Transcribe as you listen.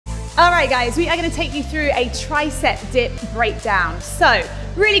All right guys, we are going to take you through a tricep dip breakdown. So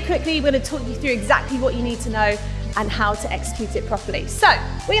really quickly, we're going to talk you through exactly what you need to know and how to execute it properly. So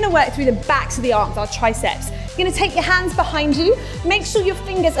we're going to work through the backs of the arms, our triceps. You're going to take your hands behind you. Make sure your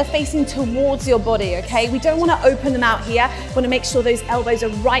fingers are facing towards your body, okay? We don't want to open them out here. We want to make sure those elbows are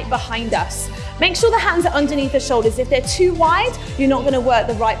right behind us. Make sure the hands are underneath the shoulders. If they're too wide, you're not going to work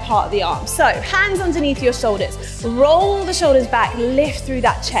the right part of the arm. So hands underneath your shoulders. Roll the shoulders back, lift through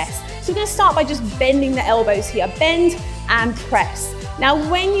that chest. So we're going to start by just bending the elbows here. Bend and press. Now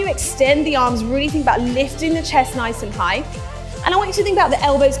when you extend the arms, really think about lifting the chest nice and high. And I want you to think about the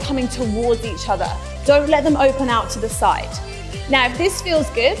elbows coming towards each other. Don't let them open out to the side. Now if this feels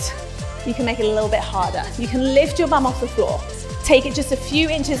good, you can make it a little bit harder. You can lift your bum off the floor. Take it just a few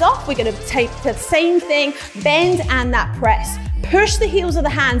inches off. We're going to take the same thing, bend and that press. Push the heels of the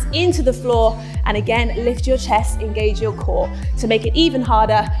hands into the floor, and again, lift your chest, engage your core. To make it even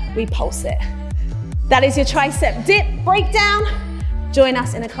harder, we pulse it. That is your tricep dip breakdown. Join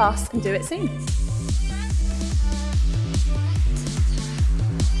us in a class and do it soon.